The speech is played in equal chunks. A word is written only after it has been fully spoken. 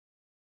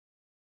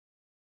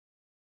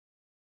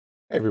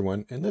Hey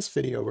everyone, in this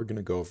video we're going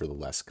to go over the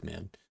less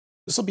command.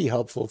 This will be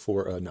helpful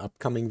for an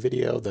upcoming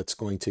video that's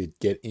going to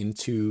get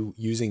into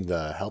using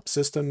the help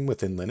system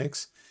within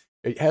Linux.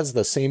 It has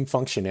the same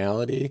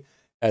functionality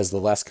as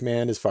the less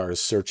command as far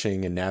as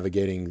searching and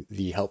navigating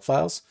the help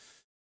files.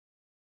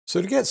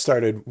 So to get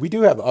started, we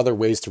do have other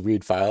ways to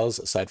read files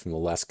aside from the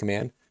less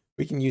command.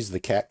 We can use the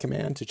cat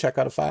command to check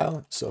out a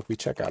file. So if we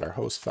check out our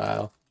host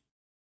file,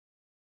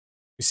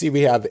 you see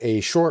we have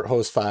a short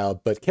host file,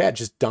 but cat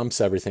just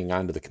dumps everything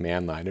onto the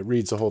command line. It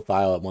reads the whole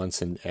file at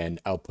once and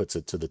outputs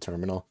it to the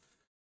terminal.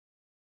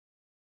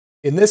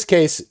 In this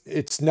case,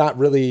 it's not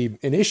really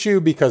an issue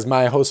because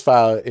my host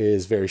file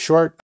is very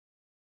short.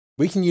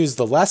 We can use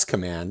the less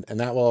command, and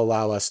that will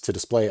allow us to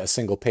display a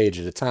single page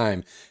at a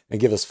time and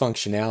give us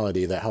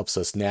functionality that helps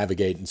us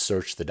navigate and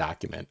search the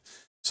document.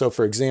 So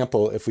for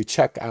example, if we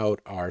check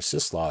out our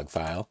syslog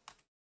file,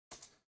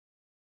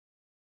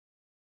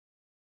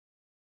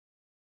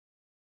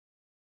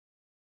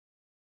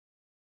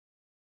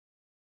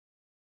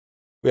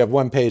 we have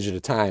one page at a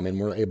time, and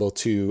we're able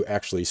to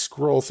actually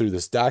scroll through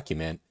this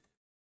document.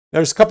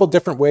 There's a couple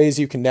different ways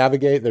you can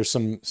navigate. There's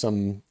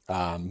some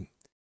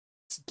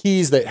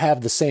keys that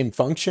have the same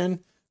function.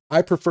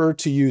 I prefer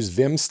to use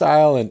Vim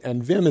style,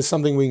 and Vim is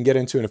something we can get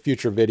into in a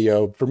future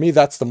video. For me,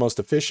 that's the most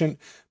efficient.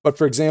 But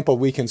for example,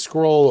 we can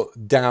scroll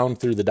down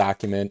through the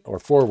document or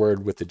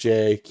forward with the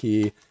J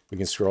key. We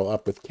can scroll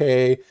up with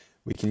K.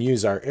 We can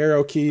use our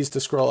arrow keys to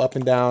scroll up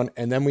and down.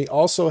 And then we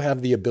also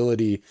have the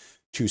ability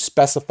to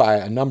specify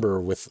a number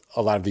with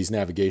a lot of these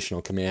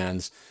navigational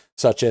commands,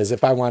 such as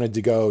if I wanted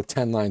to go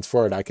 10 lines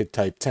forward, I could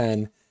type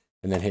 10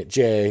 and then hit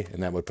J,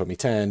 and that would put me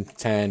 10,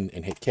 10,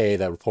 and hit K,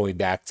 that would pull me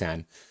back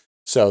 10.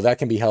 So that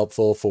can be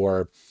helpful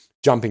for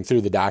jumping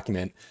through the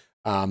document.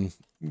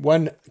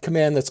 One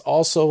command that's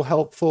also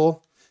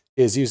helpful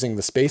is using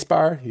the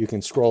spacebar. You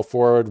can scroll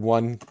forward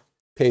one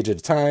page at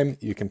a time.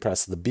 You can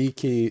press the B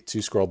key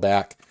to scroll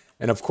back.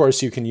 And of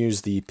course, you can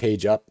use the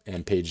page up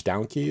and page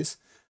down keys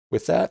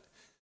with that.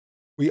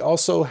 We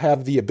also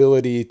have the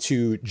ability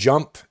to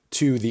jump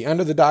to the end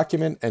of the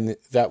document, and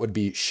that would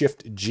be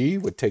Shift G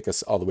would take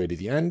us all the way to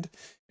the end.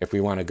 If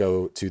we want to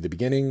go to the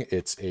beginning,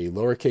 it's a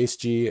lowercase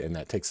g, and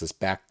that takes us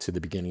back to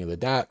the beginning of the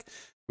doc.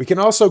 We can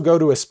also go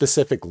to a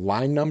specific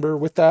line number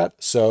with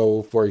that.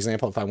 So for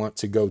example, if I want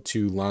to go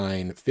to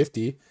line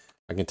 50,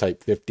 I can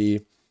type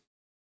 50,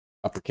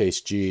 uppercase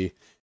G.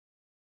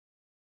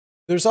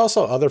 There's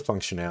also other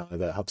functionality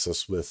that helps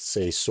us with,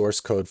 say, source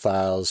code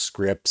files,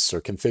 scripts,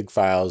 or config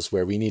files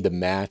where we need to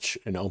match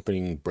an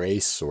opening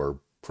brace or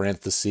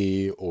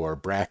parenthesis or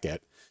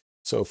bracket.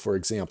 So for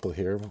example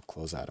here, we'll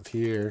close out of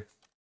here.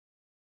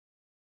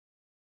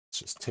 Let's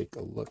just take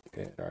a look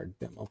at our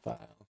demo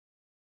file.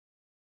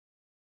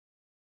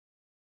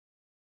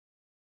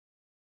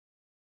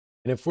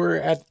 And if we're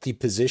at the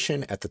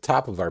position at the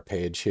top of our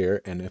page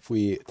here, and if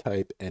we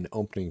type an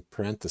opening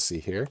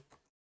parenthesis here,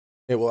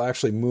 it will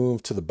actually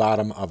move to the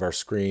bottom of our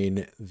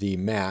screen the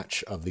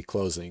match of the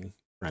closing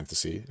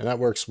parenthesis. And that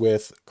works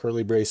with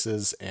curly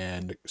braces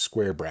and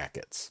square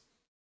brackets.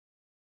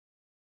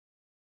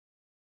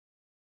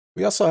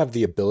 We also have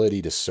the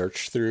ability to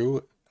search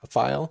through a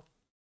file.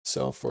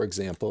 So for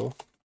example,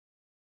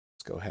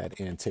 let's go ahead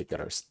and take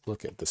a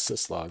look at the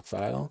syslog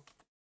file.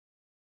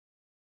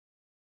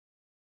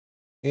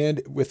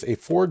 And with a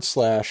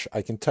 /,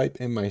 I can type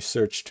in my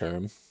search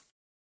term.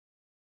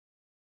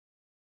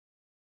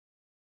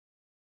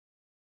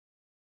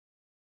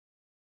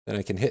 Then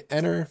I can hit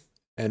enter,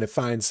 and it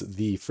finds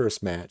the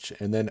first match.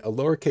 And then a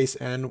lowercase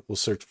n will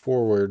search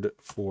forward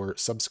for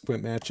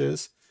subsequent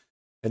matches.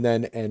 And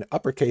then an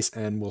uppercase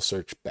n will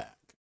search back.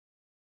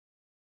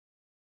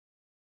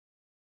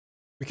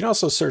 We can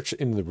also search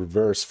in the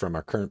reverse from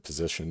our current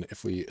position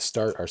if we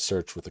start our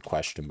search with a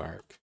question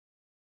mark.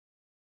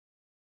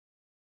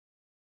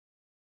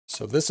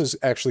 So this is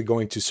actually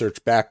going to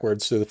search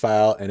backwards through the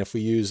file. And if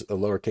we use a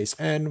lowercase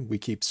n, we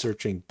keep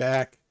searching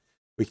back.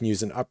 We can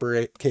use an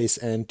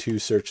uppercase n to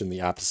search in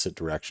the opposite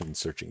direction,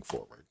 searching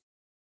forward.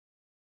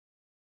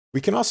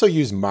 We can also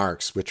use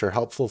marks, which are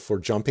helpful for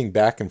jumping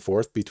back and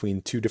forth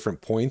between two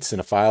different points in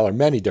a file, or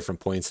many different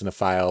points in a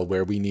file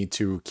where we need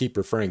to keep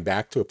referring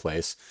back to a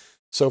place.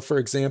 So for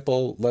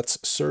example, let's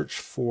go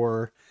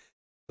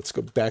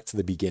back to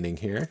the beginning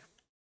here.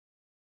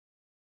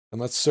 And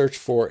let's search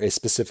for a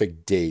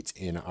specific date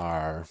in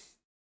our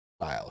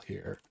file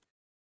here.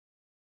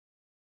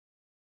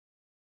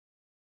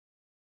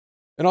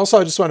 And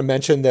also, I just want to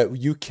mention that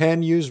you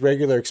can use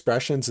regular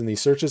expressions in these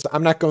searches.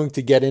 I'm not going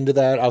to get into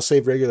that. I'll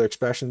save regular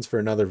expressions for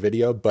another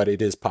video, but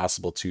it is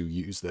possible to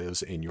use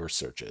those in your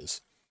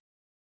searches.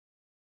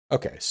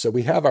 Okay, so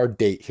we have our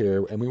date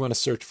here, and we want to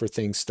search for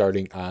things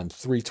starting on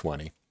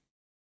 3/20.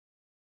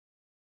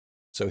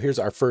 So here's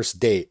our first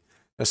date.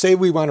 Now, say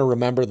we want to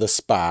remember the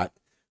spot,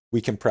 we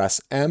can press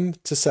M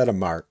to set a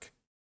mark,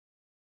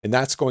 and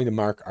that's going to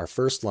mark our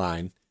first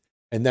line.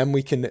 And then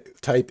we can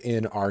type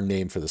in our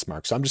name for this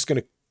mark. So I'm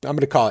going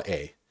to call it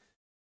A.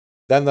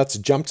 Then let's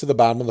jump to the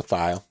bottom of the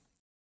file.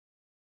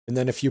 And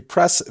then if you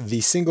press the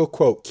single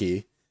quote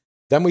key,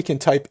 Then we can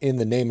type in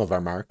the name of our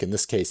mark, in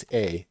this case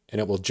A, and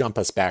it will jump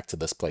us back to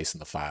this place in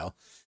the file.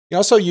 You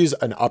also use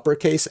an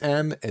uppercase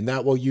M, and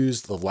that will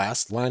use the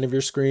last line of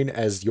your screen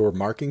as your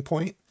marking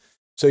point.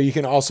 So you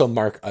can also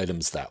mark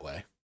items that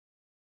way.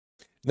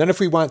 Then if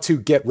we want to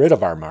get rid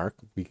of our mark,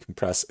 we can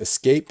press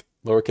Escape,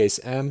 lowercase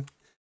m,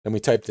 then we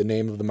type the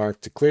name of the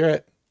mark to clear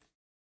it.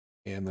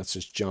 And let's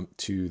just jump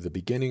to the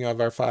beginning of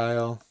our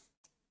file.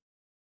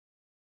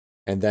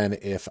 And then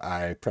if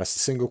I press a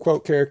single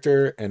quote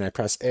character and I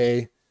press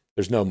A,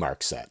 there's no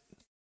mark set.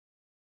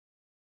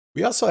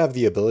 We also have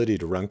the ability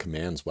to run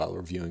commands while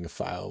reviewing a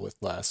file with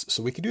less.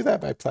 So we can do that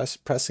by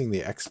pressing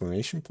the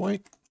exclamation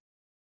point,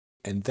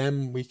 and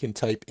then we can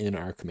type in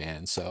our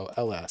command. So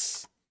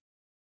ls.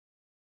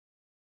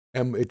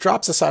 And it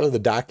drops us out of the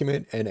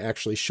document and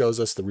actually shows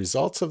us the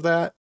results of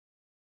that.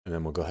 And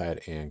then we'll go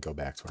ahead and go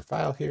back to our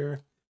file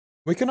here.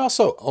 We can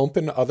also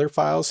open other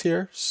files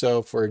here.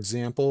 So for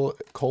example,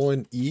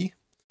 :E,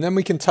 and then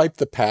we can type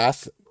the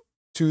path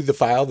to the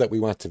file that we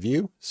want to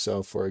view.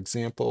 So for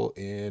example,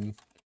 and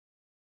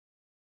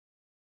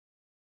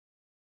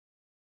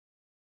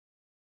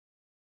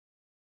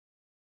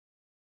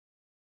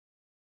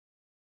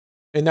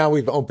now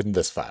we've opened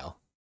this file.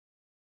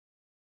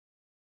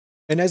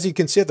 And as you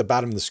can see at the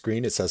bottom of the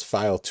screen, it says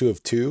file 2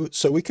 of 2.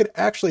 So we could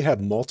actually have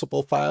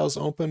multiple files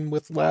open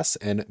with less,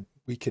 and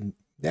we can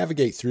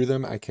navigate through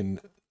them. I can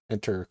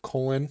enter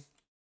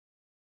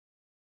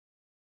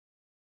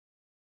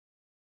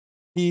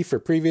 :P for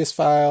previous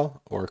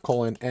file, or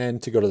 :N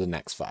to go to the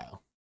next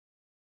file.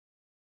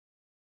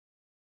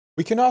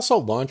 We can also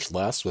launch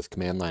less with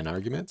command line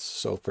arguments.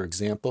 So for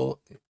example,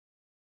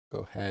 go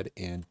ahead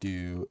and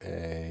do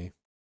a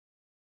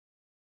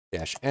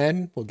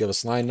 -N will give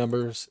us line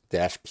numbers.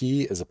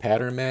 -P is a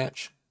pattern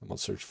match. And we'll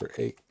search for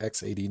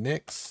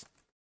x80nix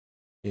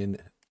in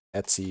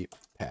Etsy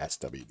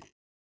past WD.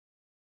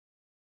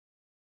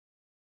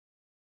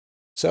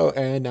 So,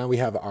 and now we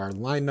have our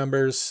line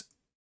numbers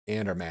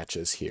and our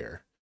matches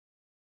here.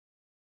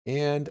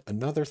 And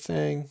another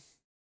thing,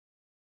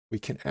 we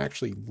can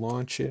actually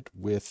launch it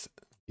with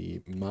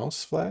the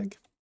mouse flag.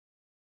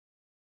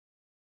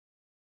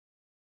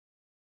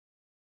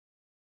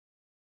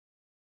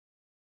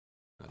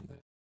 And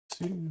that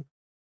too.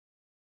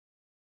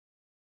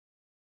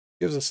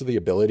 Gives us the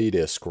ability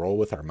to scroll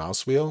with our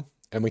mouse wheel.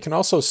 And we can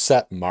also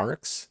set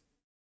marks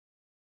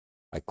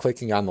by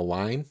clicking on the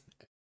line.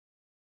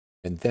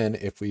 And then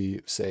if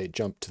we say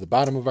jump to the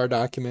bottom of our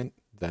document,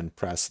 then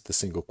press the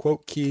single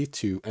quote key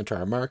to enter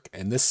our mark.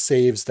 And this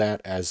saves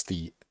that as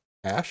the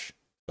hash.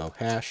 So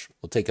hash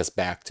will take us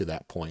back to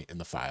that point in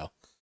the file.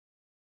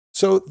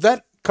 So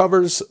that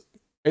covers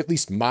at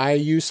least my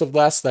use of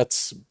less.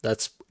 That's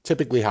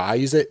typically how I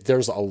use it.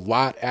 There's a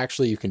lot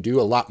actually you can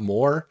do, a lot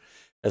more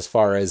as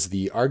far as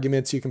the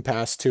arguments you can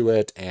pass to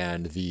it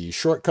and the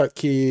shortcut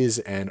keys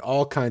and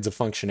all kinds of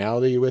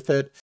functionality with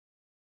it.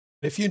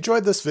 If you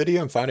enjoyed this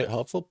video and found it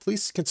helpful,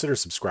 please consider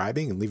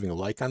subscribing and leaving a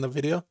like on the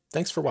video.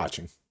 Thanks for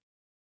watching.